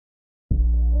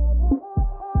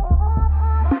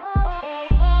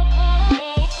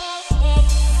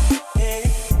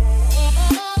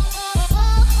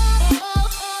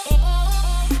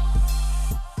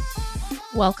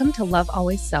Welcome to Love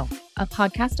Always Self, a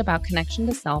podcast about connection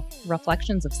to self,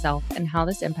 reflections of self, and how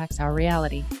this impacts our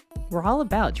reality. We're all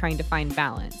about trying to find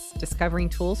balance, discovering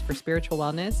tools for spiritual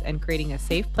wellness, and creating a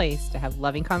safe place to have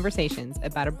loving conversations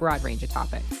about a broad range of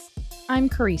topics. I'm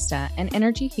Karista, an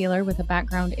energy healer with a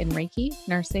background in Reiki,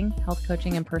 nursing, health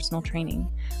coaching, and personal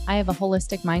training. I have a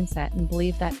holistic mindset and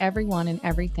believe that everyone and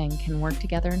everything can work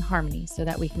together in harmony so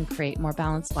that we can create more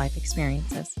balanced life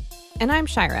experiences. And I'm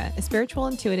Shira, a spiritual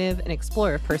intuitive and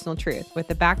explorer of personal truth with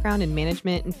a background in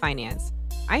management and finance.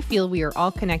 I feel we are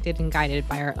all connected and guided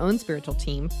by our own spiritual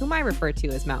team, whom I refer to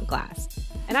as Mount Glass,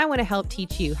 and I want to help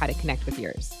teach you how to connect with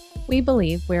yours. We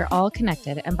believe we're all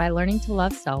connected, and by learning to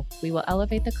love self, we will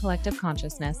elevate the collective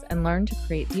consciousness and learn to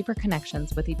create deeper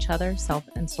connections with each other, self,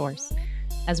 and source.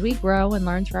 As we grow and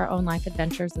learn through our own life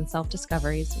adventures and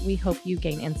self-discoveries, we hope you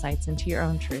gain insights into your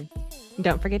own truth.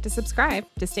 Don't forget to subscribe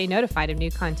to stay notified of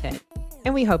new content,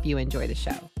 and we hope you enjoy the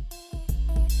show.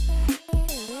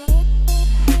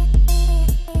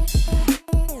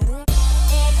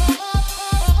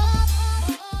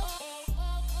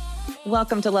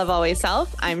 Welcome to Love Always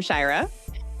Self. I'm Shira.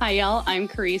 Hi, y'all. I'm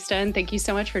Karista, and thank you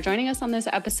so much for joining us on this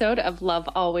episode of Love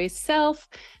Always Self.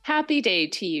 Happy day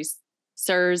to you,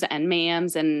 sirs and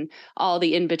ma'ams, and all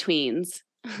the in-betweens.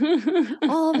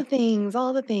 All the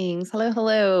things.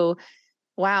 Hello.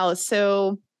 Wow.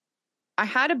 So I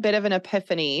had a bit of an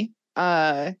epiphany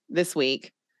this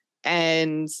week,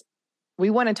 and we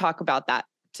want to talk about that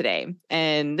today.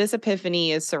 And this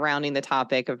epiphany is surrounding the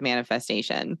topic of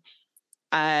manifestation.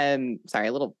 Sorry,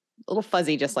 a little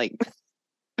fuzzy, just like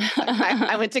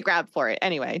I went to grab for it.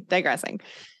 Anyway, digressing.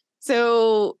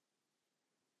 So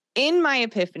in my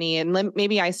epiphany, and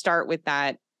maybe I start with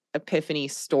that epiphany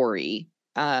story,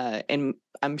 and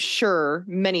I'm sure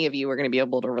many of you are going to be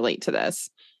able to relate to this.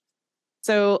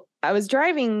 So I was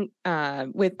driving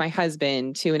with my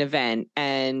husband to an event,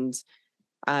 and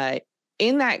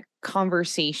in that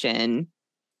conversation,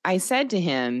 I said to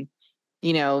him,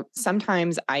 you know,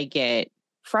 sometimes I get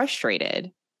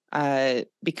frustrated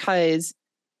because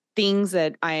things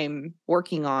that I'm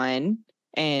working on,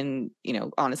 and, you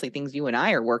know, honestly, things you and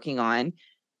I are working on,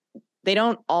 they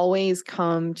don't always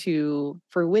come to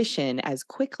fruition as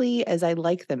quickly as I'd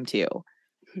like them to.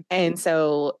 And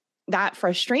so that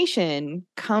frustration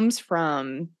comes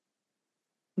from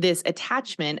this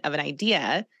attachment of an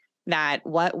idea that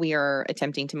what we are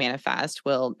attempting to manifest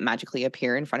will magically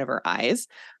appear in front of our eyes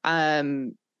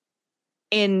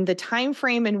in the time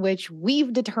frame in which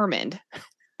we've determined.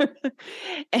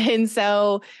 And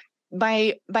so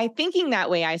by thinking that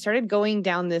way, I started going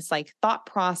down this like thought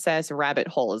process rabbit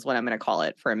hole is what I'm going to call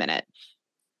it for a minute.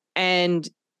 And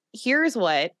here's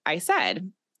what I said.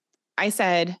 I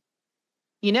said,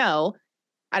 you know,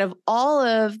 out of all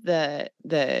of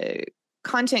the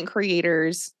content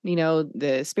creators, you know,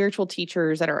 the spiritual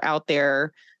teachers that are out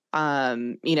there,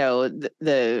 you know,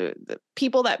 the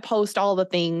people that post all the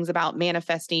things about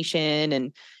manifestation,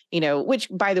 and, you know, which,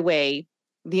 by the way,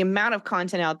 the amount of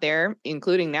content out there,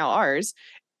 including now ours,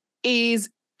 is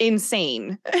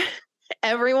insane.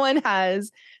 Everyone has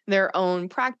their own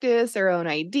practice, their own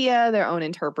idea, their own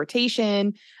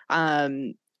interpretation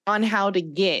on how to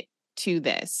get to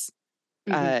this,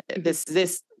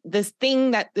 this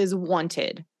thing that is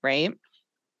wanted, right?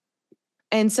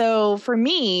 And so for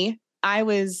me, I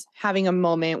was having a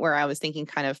moment where I was thinking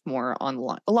kind of more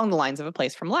along the lines of A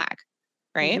Place from Lack,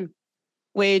 right?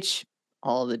 Which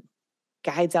all the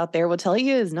guides out there will tell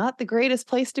you is not the greatest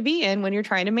place to be in when you're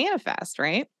trying to manifest,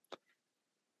 right?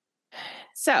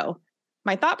 So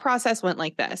my thought process went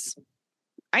like this.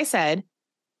 I said,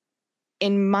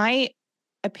 in my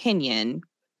opinion,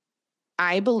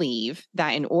 I believe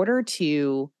that in order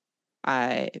to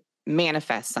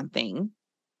manifest something,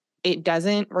 it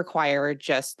doesn't require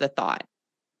just the thought,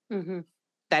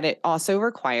 that it also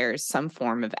requires some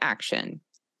form of action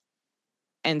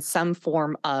and some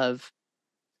form of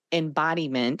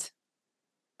embodiment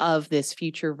of this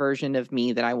future version of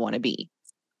me that I want to be.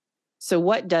 So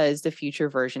what does the future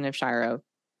version of Shira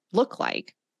look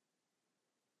like?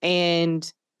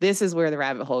 And this is where the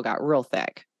rabbit hole got real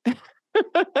thick.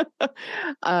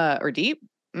 Or deep.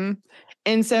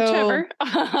 And so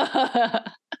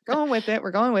going with it,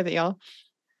 we're going with it, y'all.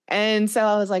 And so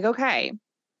I was like, okay,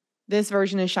 this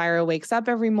version of Shira wakes up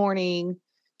every morning.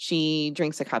 She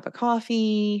drinks a cup of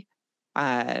coffee.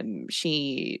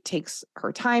 She takes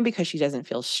her time because she doesn't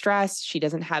feel stressed. She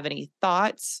doesn't have any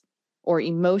thoughts or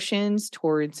emotions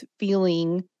towards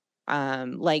feeling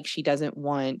like she doesn't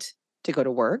want to go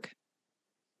to work.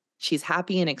 She's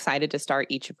happy and excited to start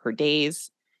each of her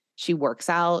days. She works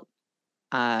out,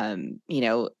 you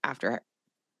know, after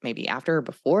maybe after or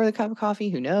before the cup of coffee,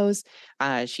 who knows?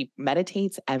 She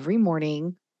meditates every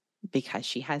morning because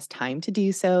she has time to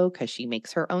do so, because she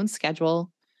makes her own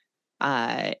schedule.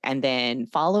 And then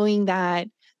following that,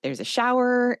 there's a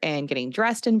shower and getting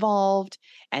dressed involved,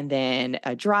 and then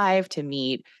a drive to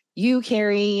meet you,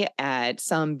 Carrie, at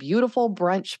some beautiful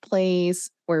brunch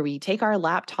place where we take our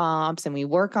laptops and we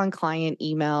work on client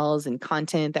emails and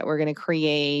content that we're going to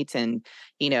create, and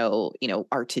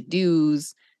our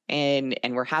to-dos, and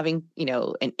we're having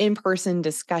an in-person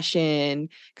discussion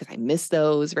because I miss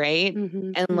those, right?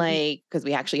 And like, because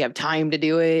we actually have time to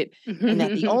do it. And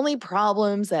that the only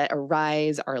problems that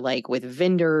arise are like with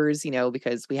vendors,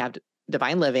 because we have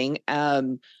Divine Living,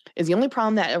 is the only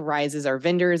problem that arises are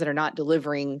vendors that are not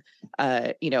delivering,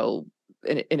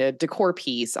 in a decor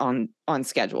piece on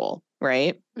schedule,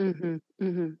 right?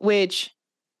 Which,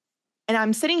 and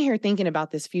I'm sitting here thinking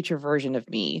about this future version of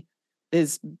me,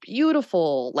 this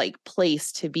beautiful like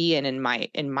place to be in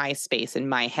my space, in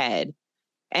my head.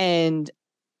 And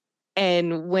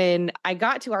when I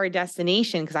got to our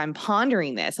destination, because I'm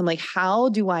pondering this, I'm like, how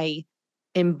do I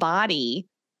embody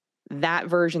that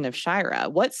version of Shira?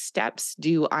 What steps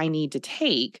do I need to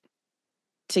take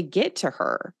to get to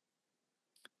her?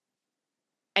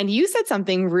 And you said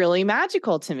something really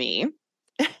magical to me.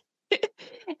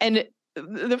 And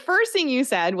the first thing you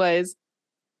said was,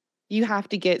 you have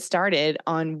to get started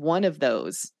on one of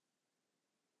those,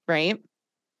 right?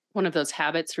 One of those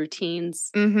habits,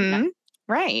 routines. Yeah.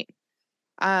 Right.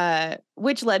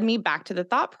 Which led me back to the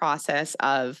thought process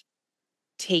of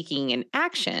taking an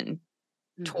action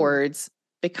towards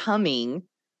becoming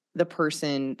the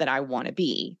person that I want to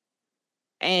be.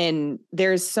 And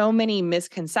there's so many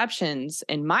misconceptions,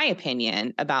 in my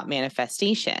opinion, about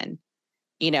manifestation.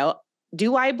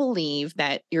 Do I believe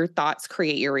that your thoughts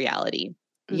create your reality?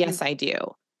 Yes, I do.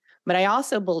 But I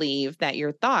also believe that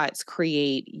your thoughts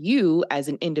create you as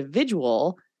an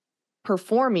individual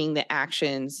performing the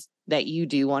actions that you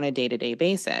do on a day-to-day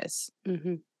basis.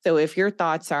 So if your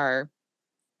thoughts are,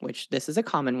 which this is a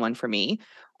common one for me,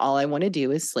 all I want to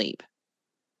do is sleep,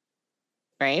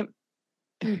 right?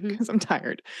 Because I'm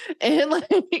tired. And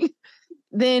like,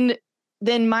 then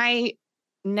my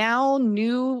now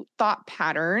new thought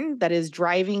pattern that is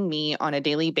driving me on a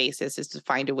daily basis is to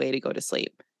find a way to go to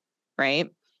sleep, right?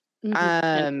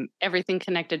 And everything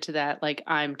connected to that, like,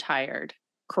 I'm tired.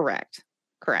 Correct.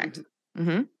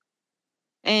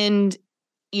 And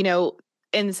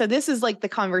and so this is like the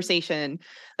conversation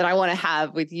that I want to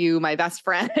have with you, my best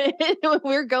friend, when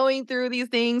we're going through these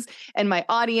things, and my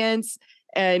audience,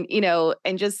 and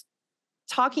and just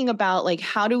talking about like,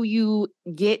 how do you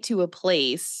get to a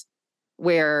place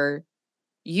where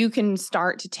you can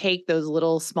start to take those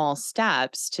little small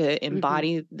steps to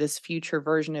embody this future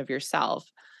version of yourself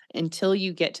until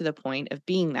you get to the point of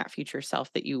being that future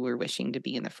self that you were wishing to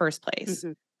be in the first place.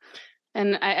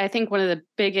 And I think one of the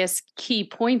biggest key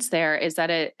points there is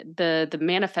that the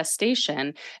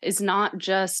manifestation is not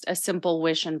just a simple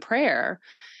wish and prayer.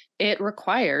 It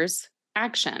requires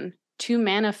action. To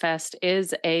manifest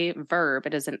is a verb.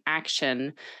 It is an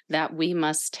action that we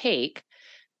must take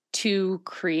to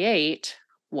create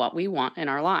what we want in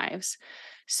our lives.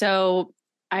 So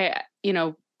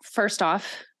first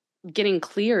off, getting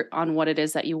clear on what it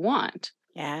is that you want.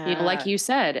 Yeah. Like you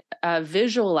said,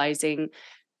 visualizing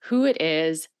who it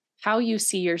is, how you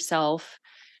see yourself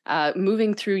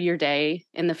moving through your day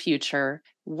in the future,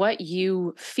 what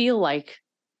you feel like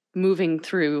moving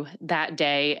through that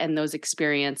day and those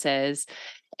experiences,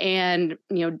 and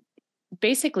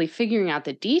basically figuring out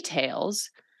the details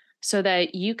so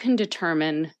that you can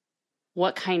determine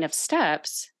what kind of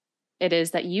steps it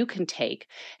is that you can take.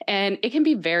 And it can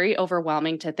be very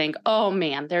overwhelming to think, oh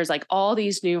man, there's like all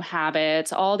these new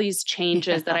habits, all these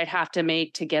changes that I'd have to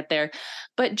make to get there.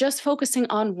 But just focusing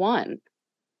on one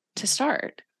to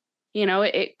start,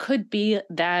 it could be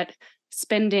that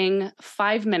spending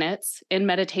 5 minutes in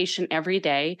meditation every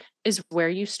day is where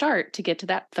you start to get to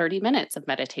that 30 minutes of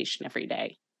meditation every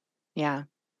day. Yeah.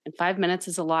 And 5 minutes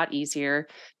is a lot easier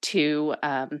to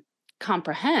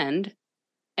comprehend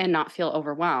and not feel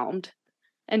overwhelmed.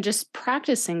 And just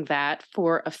practicing that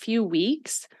for a few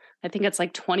weeks, I think it's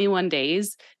like 21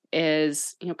 days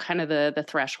is, kind of the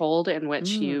threshold in which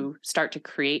you start to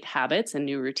create habits and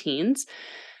new routines.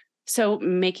 So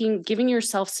giving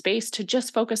yourself space to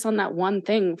just focus on that one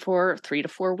thing for 3 to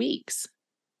 4 weeks.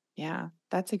 Yeah,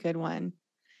 that's a good one.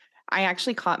 I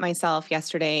actually caught myself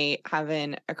yesterday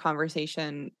having a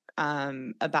conversation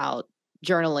about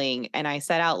journaling, and I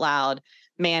said out loud,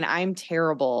 man, I'm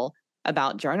terrible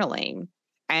about journaling.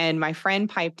 And my friend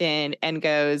piped in and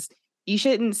goes, you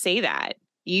shouldn't say that.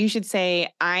 You should say,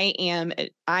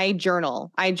 I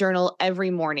journal. I journal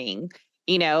every morning,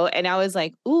 and I was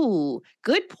like, ooh,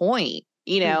 good point.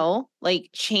 Like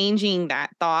changing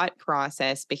that thought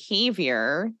process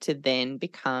behavior to then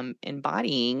become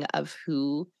embodying of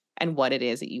who and what it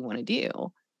is that you want to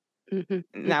do.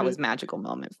 Mm-hmm. That was a magical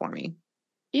moment for me.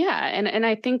 Yeah, and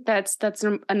I think that's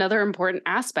another important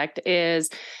aspect is,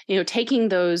 taking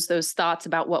those thoughts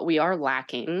about what we are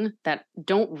lacking that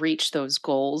don't reach those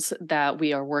goals that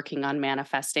we are working on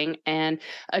manifesting, and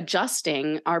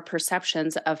adjusting our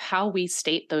perceptions of how we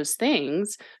state those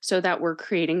things so that we're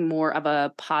creating more of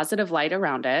a positive light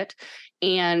around it,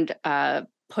 and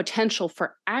potential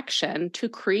for action to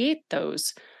create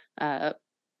those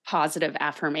positive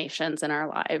affirmations in our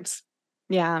lives.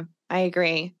 Yeah, I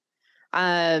agree.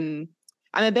 I'm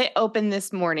a bit open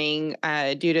this morning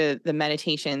due to the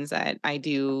meditations that I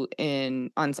do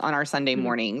on our Sunday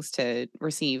mornings to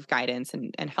receive guidance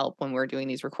and help when we're doing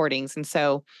these recordings. And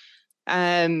so,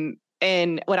 and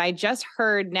what I just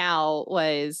heard now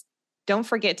was, don't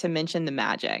forget to mention the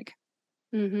magic.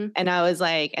 Mm-hmm. And I was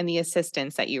like, and the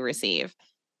assistance that you receive.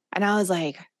 And I was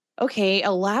like, okay,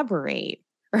 elaborate,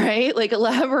 right? Like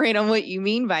elaborate on what you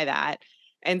mean by that.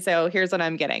 And so here's what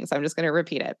I'm getting. So I'm just going to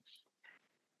repeat it.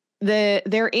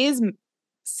 There is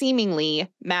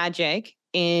seemingly magic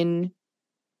in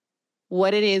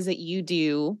what it is that you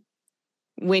do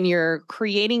when you're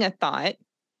creating a thought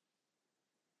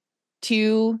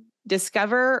to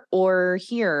discover or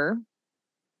hear,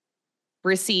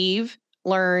 receive,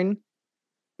 learn,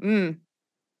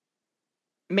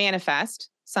 manifest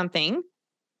something.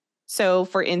 So,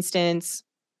 for instance,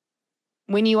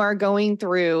 when you are going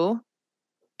through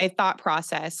a thought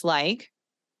process like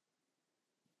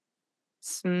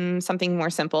something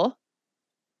more simple.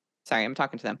 Sorry, I'm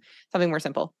talking to them. Something more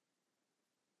simple.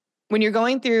 When you're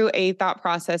going through a thought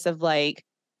process of like,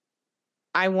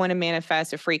 I want to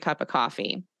manifest a free cup of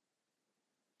coffee.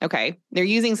 Okay. They're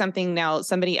using something now,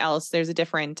 somebody else, there's a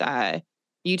different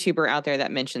YouTuber out there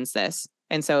that mentions this.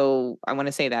 And so I want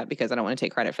to say that because I don't want to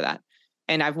take credit for that.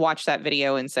 And I've watched that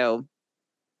video. And so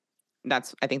I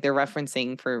think they're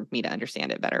referencing for me to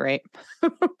understand it better, right?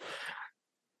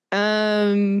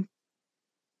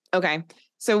 Okay.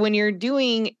 So when you're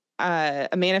doing a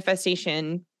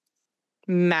manifestation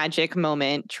magic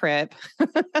moment trip,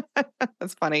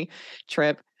 that's funny,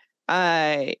 trip,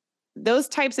 those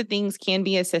types of things can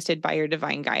be assisted by your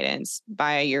divine guidance,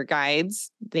 by your guides.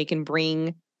 They can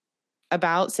bring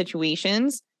about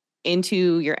situations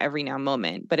into your every now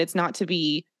moment, but it's not to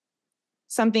be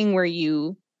something where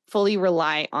you fully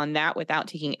rely on that without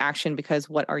taking action, because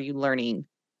what are you learning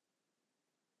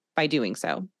by doing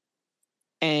so?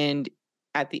 And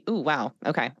wow.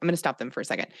 Okay. I'm going to stop them for a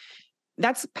second.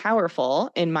 That's powerful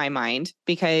in my mind,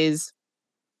 because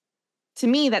to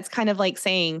me, that's kind of like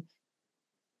saying,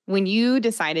 when you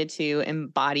decided to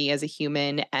embody as a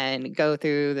human and go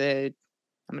through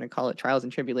I'm going to call it trials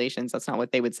and tribulations. That's not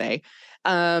what they would say.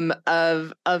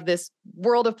 Of this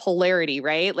world of polarity,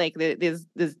 right? Like these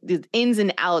ins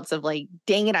and outs of like,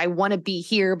 dang it, I want to be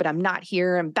here, but I'm not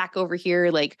here. I'm back over here.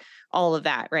 Like all of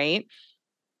that, right?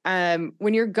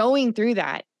 When you're going through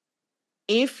that,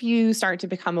 if you start to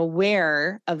become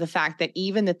aware of the fact that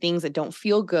even the things that don't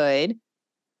feel good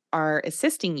are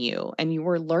assisting you and you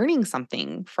were learning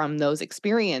something from those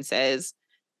experiences,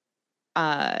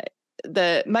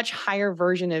 the much higher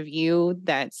version of you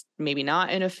that's maybe not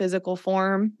in a physical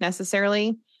form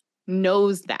necessarily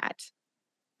knows that,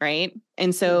 right?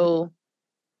 And so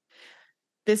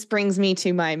this brings me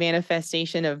to my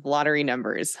manifestation of lottery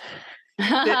numbers.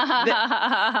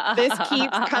 This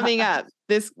keeps coming up.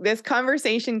 This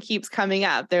conversation keeps coming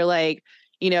up. They're like,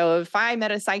 if I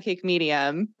met a psychic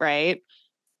medium, right?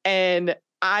 And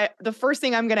the first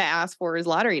thing I'm going to ask for is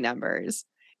lottery numbers.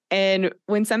 And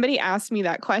when somebody asked me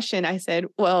that question, I said,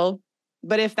 well,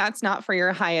 but if that's not for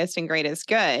your highest and greatest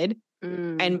good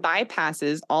and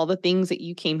bypasses all the things that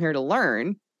you came here to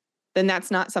learn, then that's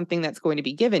not something that's going to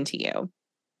be given to you.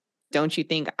 Don't you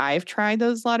think I've tried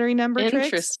those lottery number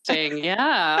tricks? Interesting.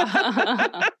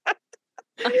 Yeah.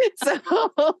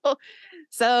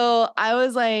 So I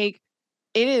was like,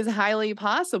 it is highly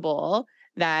possible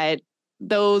that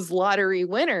those lottery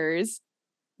winners,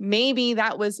 maybe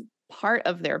that was part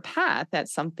of their path.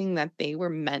 That's something that they were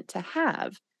meant to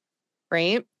have.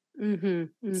 Right. Mm-hmm,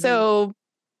 mm-hmm. So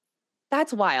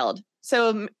that's wild.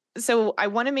 So I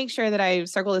want to make sure that I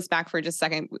circle this back for just a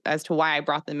second as to why I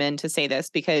brought them in to say this,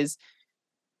 because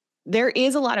there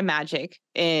is a lot of magic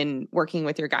in working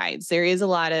with your guides. There is a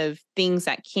lot of things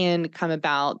that can come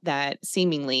about that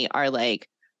seemingly are like,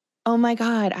 oh my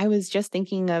God, I was just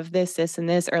thinking of this, and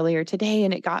this earlier today,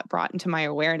 and it got brought into my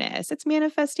awareness. It's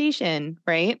manifestation,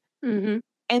 right? Mm-hmm.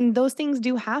 And those things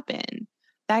do happen.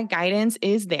 That guidance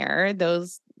is there.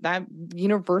 That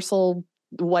universal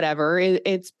whatever,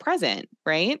 it's present,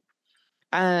 right?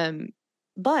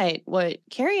 But what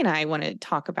Carrie and I want to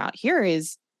talk about here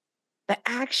is the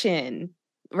action,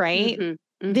 right?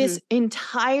 Mm-hmm. Mm-hmm. This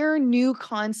entire new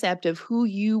concept of who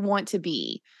you want to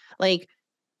be. Like,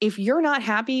 if you're not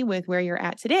happy with where you're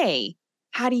at today,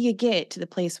 how do you get to the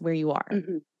place where you are?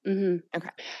 Mm-hmm. Mm-hmm. Okay.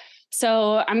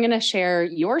 So I'm going to share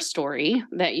your story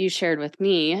that you shared with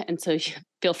me. And so you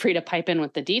feel free to pipe in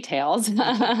with the details.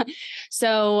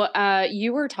 So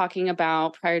you were talking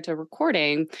about, prior to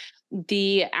recording,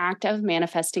 the act of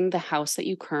manifesting the house that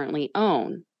you currently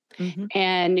own. Mm-hmm.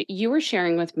 And you were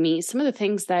sharing with me some of the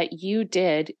things that you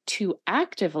did to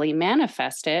actively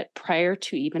manifest it prior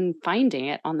to even finding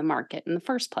it on the market in the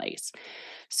first place.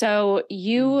 So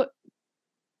you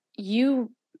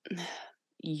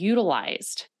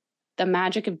utilized the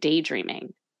magic of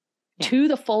daydreaming to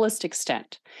the fullest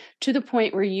extent, to the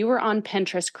point where you were on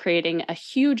Pinterest creating a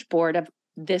huge board of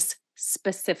this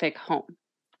specific home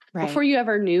before you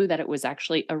ever knew that it was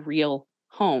actually a real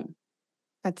home.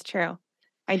 That's true.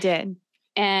 I did.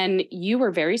 And you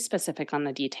were very specific on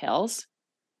the details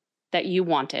that you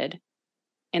wanted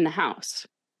in the house.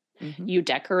 Mm-hmm. You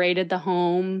decorated the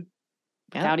home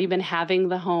without even having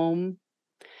the home.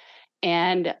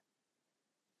 And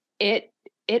it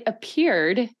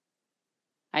appeared,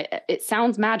 it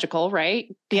sounds magical,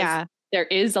 right? Yeah. There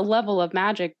is a level of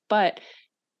magic, but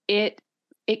it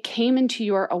came into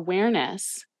your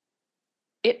awareness.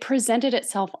 It presented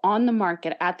itself on the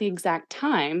market at the exact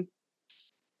time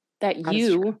that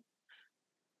you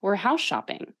were house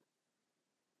shopping.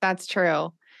 That's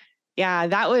true. Yeah,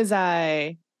 that was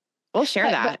we'll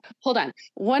share that. But hold on.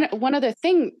 One other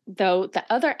thing though, the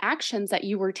other actions that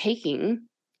you were taking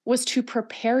was to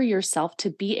prepare yourself to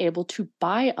be able to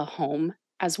buy a home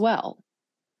as well.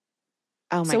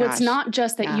 Oh my gosh. So it's not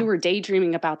just that you were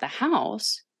daydreaming about the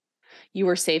house. You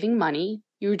were saving money.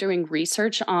 You were doing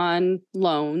research on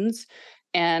loans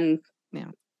and,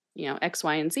 X,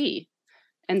 Y, and Z.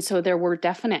 And so there were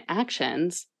definite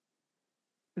actions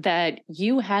that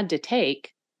you had to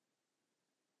take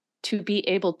to be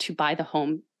able to buy the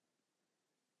home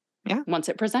once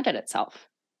it presented itself.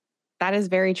 That is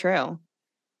very true.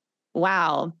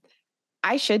 Wow.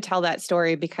 I should tell that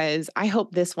story because I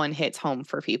hope this one hits home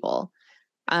for people.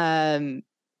 This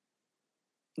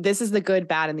is the good,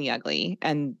 bad, and the ugly.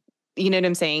 And you know what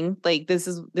I'm saying? Like, this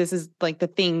is like the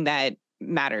thing that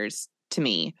matters to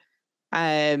me.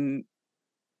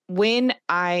 When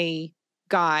I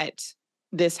got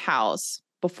this house,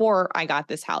 before I got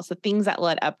this house, the things that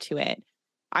led up to it,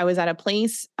 I was at a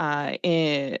place,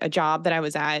 in a job that I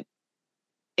was at.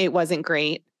 It wasn't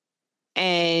great.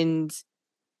 And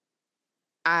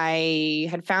I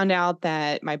had found out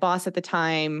that my boss at the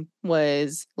time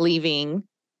was leaving,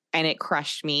 and it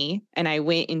crushed me. And I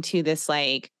went into this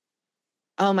like,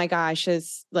 oh my gosh,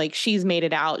 she's made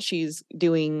it out. She's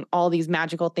doing all these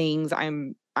magical things.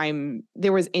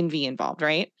 There was envy involved,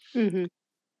 right? Mm-hmm.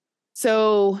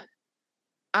 So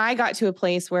I got to a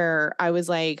place where I was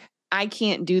like, I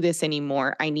can't do this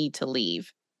anymore. I need to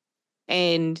leave.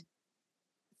 And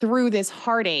through this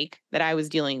heartache that I was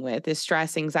dealing with, this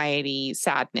stress, anxiety,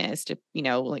 sadness,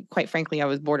 like, quite frankly, I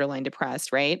was borderline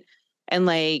depressed, right? And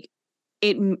like,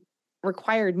 it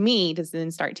required me to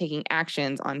then start taking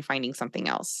actions on finding something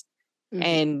else. Mm-hmm.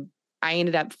 And I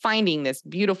ended up finding this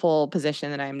beautiful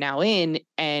position that I'm now in,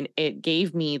 and it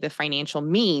gave me the financial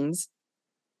means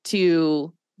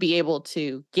to be able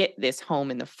to get this home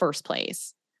in the first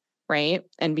place, right?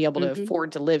 And be able to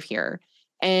afford to live here.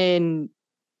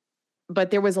 But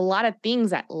there was a lot of things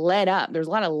that led up. There's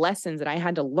a lot of lessons that I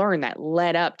had to learn that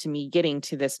led up to me getting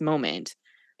to this moment.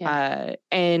 Yeah.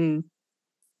 And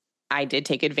I did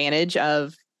take advantage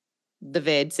of the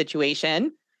vid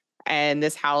situation, and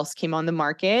this house came on the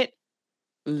market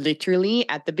literally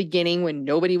at the beginning when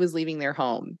nobody was leaving their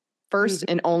home. First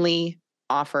and only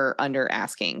offer under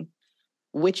asking,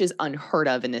 which is unheard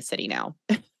of in this city now.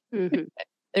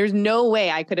 There's no way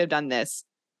I could have done this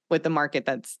with the market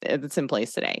that's in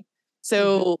place today.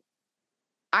 So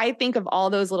I think of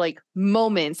all those little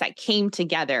moments that came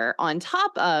together on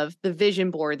top of the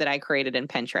vision board that I created in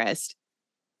Pinterest,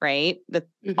 right?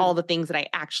 All the things that I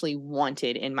actually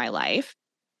wanted in my life.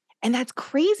 And that's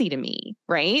crazy to me,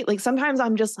 right? Like, sometimes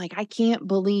I'm just like, I can't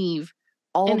believe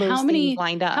all those things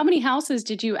lined up. How many houses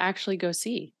did you actually go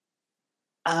see?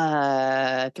 3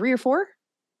 or 4.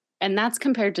 And that's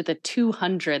compared to the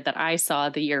 200 that I saw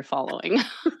the year following.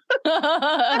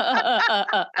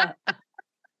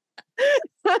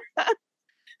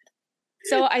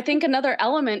 So I think another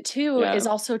element too is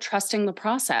also trusting the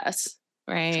process.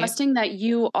 Right. Trusting that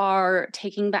you are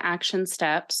taking the action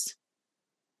steps,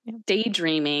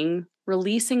 daydreaming,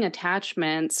 releasing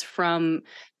attachments from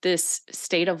this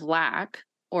state of lack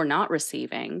or not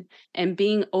receiving, and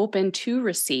being open to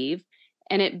receive,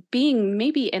 and it being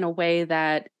maybe in a way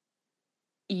that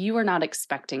you are not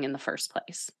expecting in the first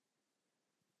place.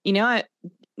 You know what?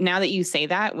 Now that you say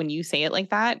that, when you say it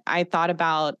like that, I thought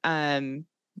about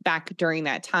back during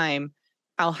that time,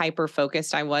 how hyper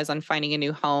focused I was on finding a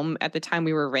new home. At the time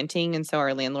we were renting. And so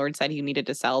our landlord said he needed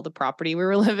to sell the property we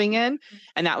were living in.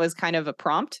 And that was kind of a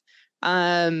prompt,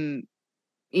 as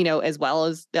well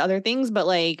as the other things. But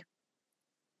like,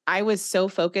 I was so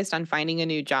focused on finding a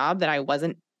new job that I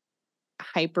wasn't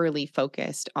hyperly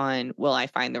focused on, will I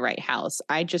find the right house?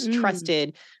 I just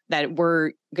trusted that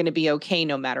we're going to be okay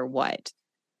no matter what.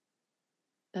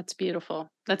 That's beautiful.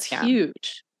 That's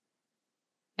huge.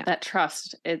 Yeah. That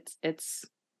trust, it's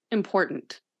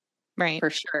important. Right. For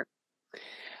sure.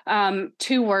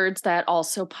 2 words that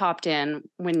also popped in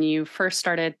when you first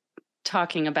started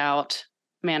talking about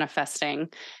manifesting,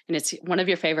 and it's one of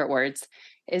your favorite words,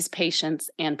 is patience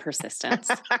and persistence.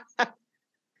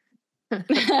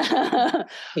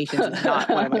 Patience is not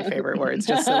one of my favorite words.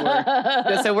 Just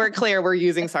so we're clear, we're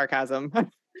using sarcasm.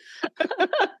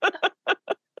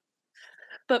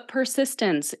 But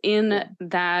persistence in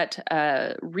that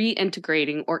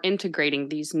reintegrating or integrating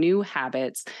these new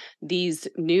habits, these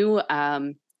new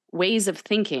ways of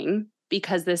thinking,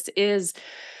 because this is,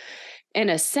 in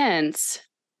a sense,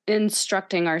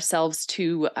 instructing ourselves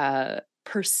to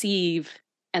perceive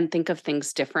and think of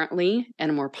things differently in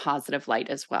a more positive light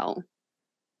as well.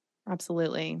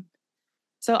 Absolutely.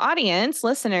 So audience,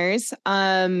 listeners,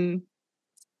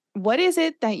 what is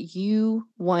it that you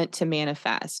want to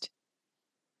manifest?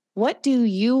 What do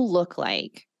you look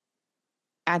like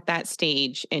at that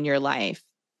stage in your life?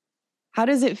 How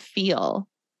does it feel?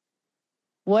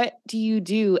 What do you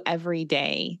do every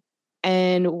day?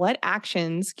 And what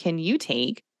actions can you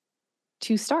take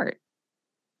to start?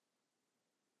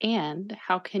 And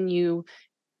how can you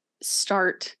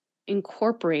start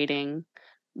incorporating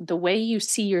the way you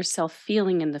see yourself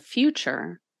feeling in the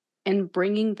future and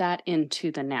bringing that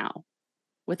into the now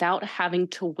without having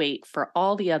to wait for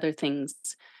all the other things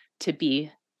to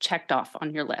be checked off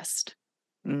on your list?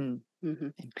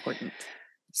 Important.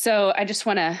 So I just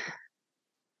want to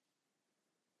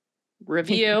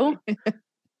review,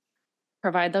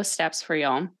 provide those steps for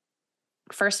y'all.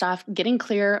 First off, getting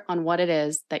clear on what it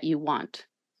is that you want.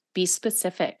 Be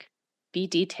specific, be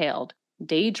detailed,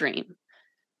 daydream,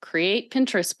 create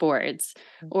Pinterest boards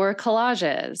or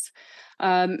collages,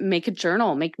 make a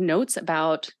journal, make notes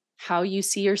about how you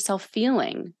see yourself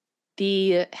feeling,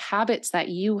 the habits that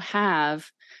you have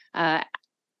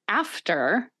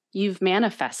after you've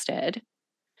manifested,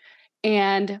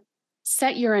 and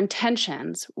set your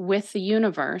intentions with the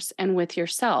universe and with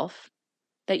yourself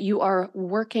that you are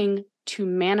working to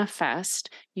manifest,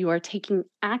 you are taking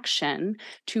action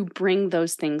to bring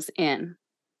those things in.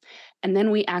 And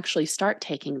then we actually start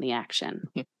taking the action.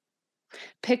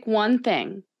 Pick one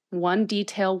thing, one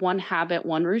detail, one habit,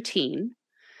 one routine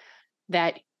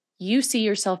that you see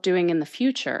yourself doing in the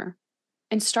future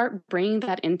and start bringing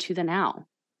that into the now.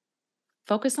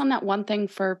 Focus on that one thing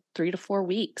for 3 to 4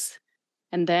 weeks.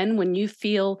 And then when you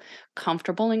feel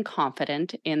comfortable and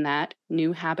confident in that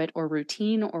new habit or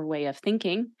routine or way of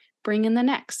thinking, bring in the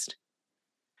next.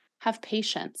 Have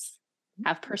patience,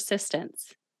 have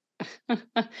persistence,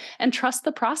 and trust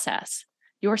the process,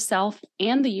 yourself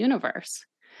and the universe,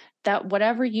 that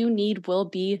whatever you need will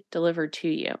be delivered to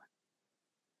you,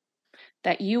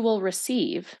 that you will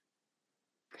receive.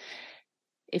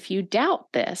 If you doubt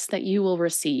this, that you will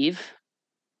receive,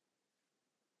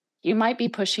 you might be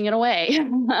pushing it away.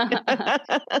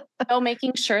 So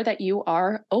making sure that you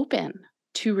are open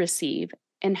to receive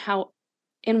and how,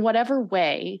 in whatever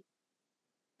way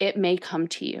it may come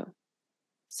to you.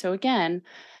 So again,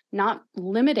 not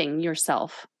limiting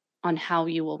yourself on how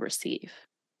you will receive.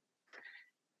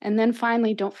 And then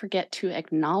finally, don't forget to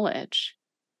acknowledge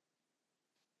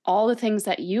all the things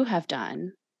that you have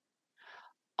done,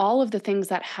 all of the things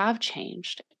that have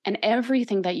changed, and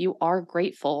everything that you are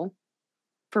grateful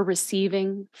for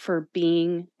receiving, for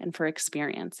being, and for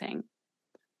experiencing.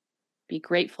 Be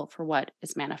grateful for what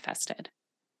is manifested.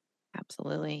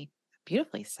 Absolutely.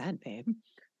 Beautifully said, babe.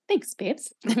 Thanks,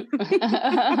 babes.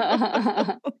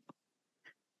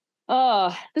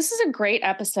 Oh, this is a great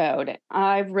episode.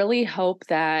 I really hope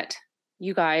that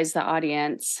you guys, the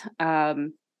audience,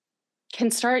 can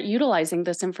start utilizing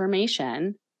this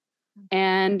information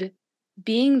and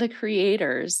being the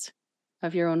creators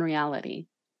of your own reality.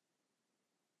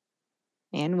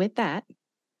 And with that,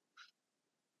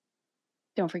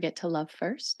 don't forget to love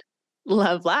first,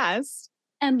 love last,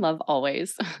 and love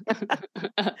always.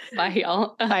 Bye,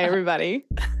 y'all. Bye, everybody.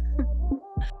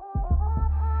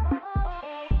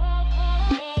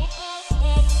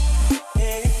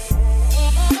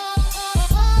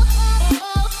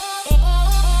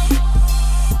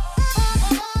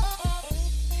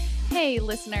 Hey,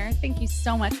 listener, thank you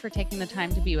so much for taking the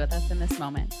time to be with us in this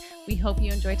moment. We hope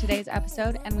you enjoyed today's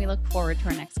episode, and we look forward to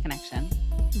our next connection.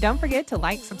 Don't forget to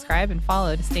like, subscribe, and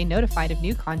follow to stay notified of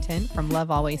new content from Love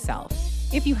Always Self.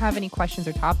 If you have any questions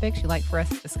or topics you'd like for us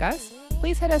to discuss,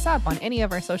 please hit us up on any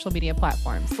of our social media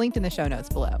platforms linked in the show notes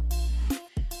below.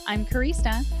 I'm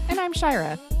Karista. And I'm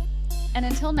Shira. And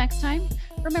until next time,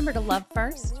 remember to love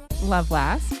first, love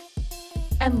last,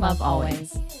 and love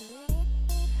always.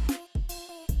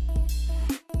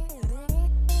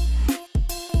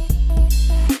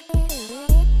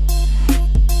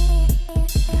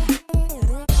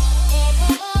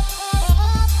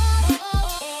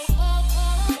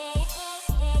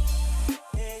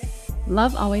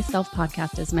 Love Always Self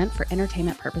podcast is meant for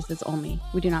entertainment purposes only.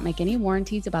 We do not make any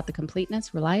warranties about the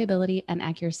completeness, reliability, and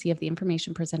accuracy of the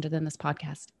information presented in this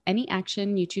podcast. Any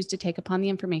action you choose to take upon the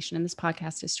information in this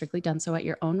podcast is strictly done so at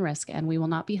your own risk, and we will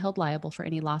not be held liable for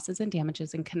any losses and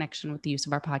damages in connection with the use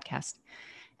of our podcast.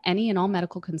 Any and all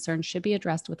medical concerns should be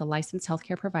addressed with a licensed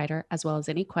healthcare provider, as well as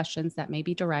any questions that may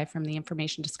be derived from the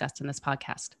information discussed in this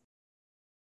podcast.